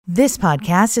This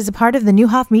podcast is a part of the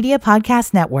Newhoff Media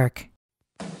Podcast Network.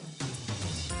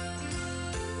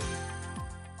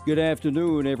 Good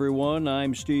afternoon, everyone.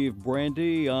 I'm Steve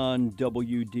Brandy on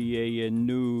WDAN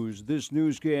News. This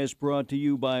newscast brought to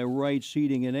you by Wright's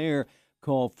Heating and Air.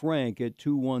 Call Frank at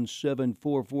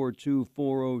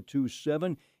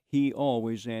 217-442-4027. He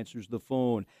always answers the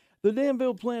phone. The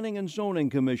Danville Planning and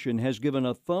Zoning Commission has given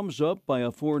a thumbs up by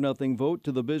a 4-0 vote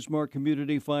to the Bismarck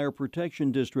Community Fire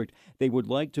Protection District. They would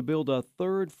like to build a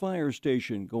third fire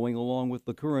station going along with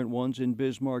the current ones in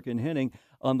Bismarck and Henning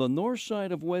on the north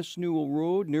side of West Newell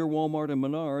Road near Walmart and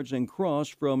Menards and cross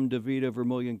from DeVita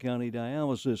Vermilion County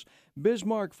Dialysis.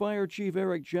 Bismarck Fire Chief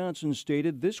Eric Johnson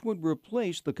stated this would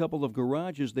replace the couple of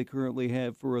garages they currently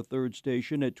have for a third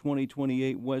station at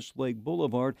 2028 Westlake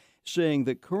Boulevard, saying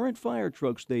that current fire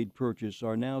trucks they'd purchase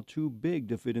are now too big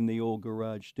to fit in the old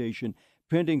garage station.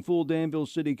 Pending full Danville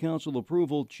City Council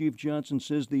approval, Chief Johnson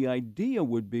says the idea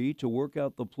would be to work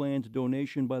out the planned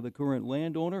donation by the current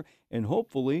landowner and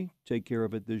hopefully take care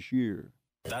of it this year.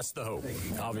 That's the hope.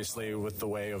 Obviously, with the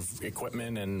way of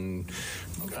equipment and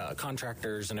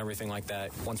contractors and everything like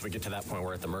that, once we get to that point,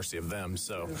 we're at the mercy of them.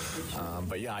 So,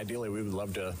 but yeah, ideally, we would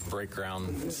love to break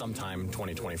ground sometime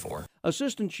 2024.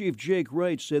 Assistant Chief Jake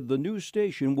Wright said the new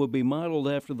station will be modeled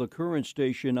after the current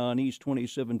station on East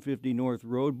 2750 North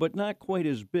Road, but not quite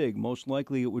as big. Most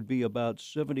likely, it would be about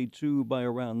 72 by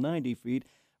around 90 feet.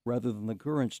 Rather than the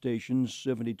current station's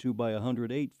 72 by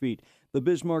 108 feet. The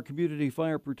Bismarck Community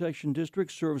Fire Protection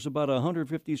District serves about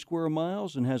 150 square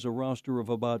miles and has a roster of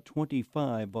about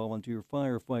 25 volunteer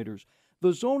firefighters.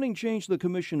 The zoning change the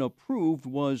commission approved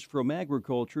was from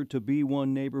agriculture to B1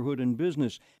 neighborhood and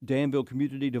business. Danville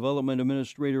Community Development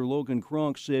Administrator Logan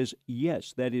Kronk says,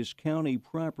 yes, that is county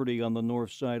property on the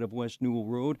north side of West Newell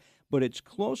Road, but it's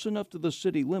close enough to the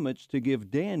city limits to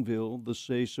give Danville the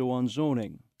say-so on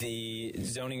zoning. The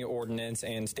zoning ordinance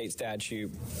and state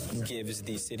statute gives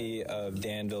the city of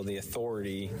Danville the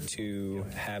authority to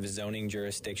have zoning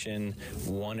jurisdiction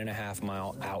 1.5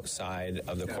 mile outside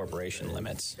of the corporation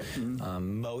limits.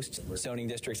 Most zoning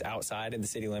districts outside of the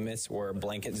city limits were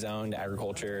blanket zoned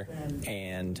agriculture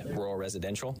and rural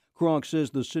residential. Kronk says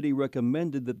the city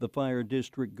recommended that the fire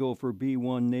district go for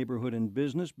B1 neighborhood and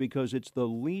business because it's the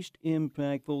least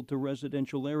impactful to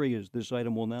residential areas. This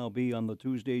item will now be on the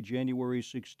Tuesday, January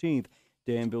 16th,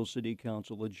 Danville City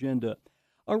Council agenda.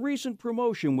 A recent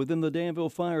promotion within the Danville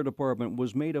Fire Department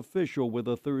was made official with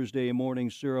a Thursday morning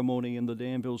ceremony in the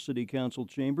Danville City Council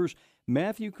chambers.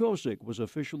 Matthew Kosick was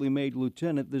officially made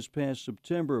lieutenant this past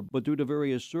September, but due to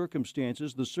various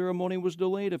circumstances, the ceremony was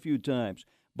delayed a few times.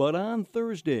 But on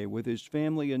Thursday, with his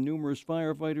family and numerous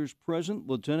firefighters present,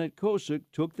 Lieutenant Kosick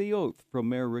took the oath from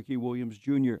Mayor Ricky Williams,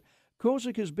 Jr.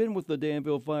 Kosick has been with the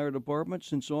Danville Fire Department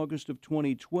since August of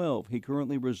 2012. He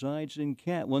currently resides in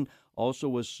Catlin,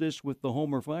 also assists with the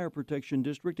Homer Fire Protection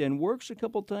District, and works a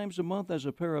couple times a month as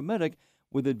a paramedic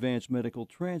with Advanced Medical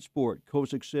Transport.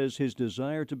 Kosick says his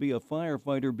desire to be a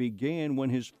firefighter began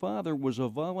when his father was a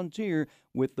volunteer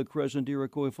with the Crescent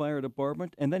Iroquois Fire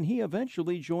Department, and then he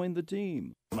eventually joined the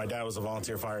team. My dad was a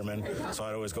volunteer fireman, so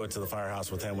I'd always go to the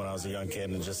firehouse with him when I was a young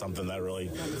kid, and just something that I really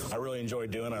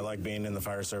enjoyed doing. I like being in the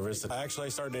fire service. I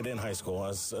actually started in high school. I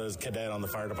was a cadet on the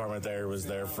fire department there, was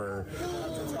there for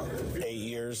 8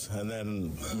 years, and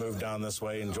then moved down this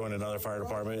way and joined another fire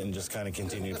department and just kind of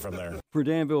continued from there. For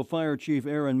Danville Fire Chief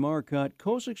Aaron Marcotte,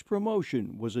 Kosick's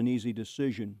promotion was an easy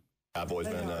decision. I've always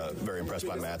been very impressed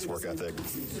by Matt's work ethic,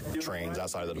 trains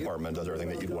outside of the department, does everything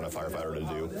that you'd want a firefighter to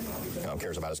do,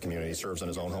 cares about his community, serves in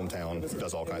his own hometown,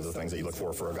 does all kinds of things that you look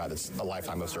for a guy that's a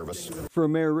lifetime of service. For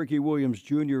Mayor Ricky Williams,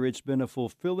 Jr., it's been a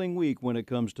fulfilling week when it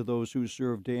comes to those who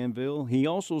serve Danville. He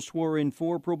also swore in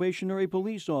 4 probationary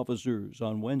police officers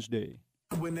on Wednesday.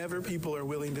 Whenever people are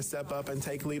willing to step up and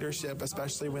take leadership,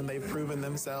 especially when they've proven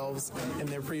themselves in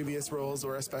their previous roles,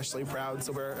 we're especially proud.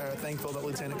 So we're thankful that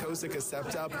Lieutenant Kosick has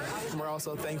stepped up, and we're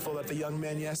also thankful that the young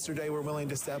men yesterday were willing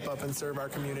to step up and serve our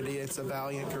community. It's a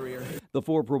valiant career. The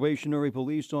 4 probationary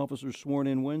police officers sworn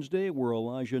in Wednesday were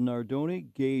Elijah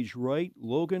Nardoni, Gage Wright,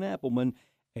 Logan Appleman,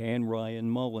 and Ryan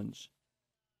Mullins.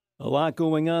 A lot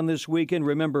going on this weekend.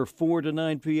 Remember, 4 to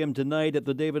 9 p.m. tonight at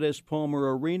the David S.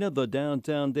 Palmer Arena, the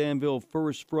downtown Danville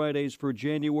First Fridays for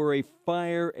January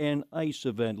Fire and Ice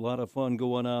event. A lot of fun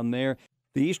going on there.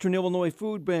 The Eastern Illinois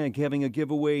Food Bank having a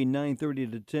giveaway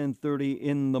 9:30 to 10:30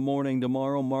 in the morning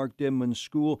tomorrow, Mark Denman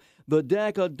School. The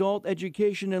DAC Adult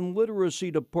Education and Literacy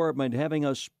Department having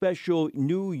a special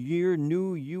New Year,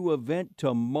 New You event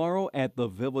tomorrow at the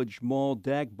Village Mall.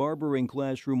 DAC Barbering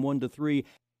Classroom 1 to 3.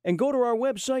 And go to our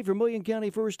website,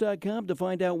 VermilionCountyFirst.com, to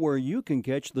find out where you can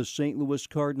catch the St. Louis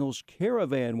Cardinals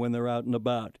Caravan when they're out and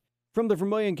about. From the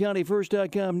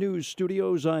VermilionCountyFirst.com news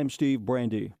studios, I'm Steve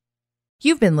Brandy.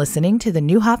 You've been listening to the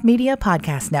Neuhoff Media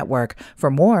Podcast Network. For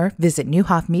more, visit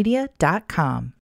neuhoffmedia.com.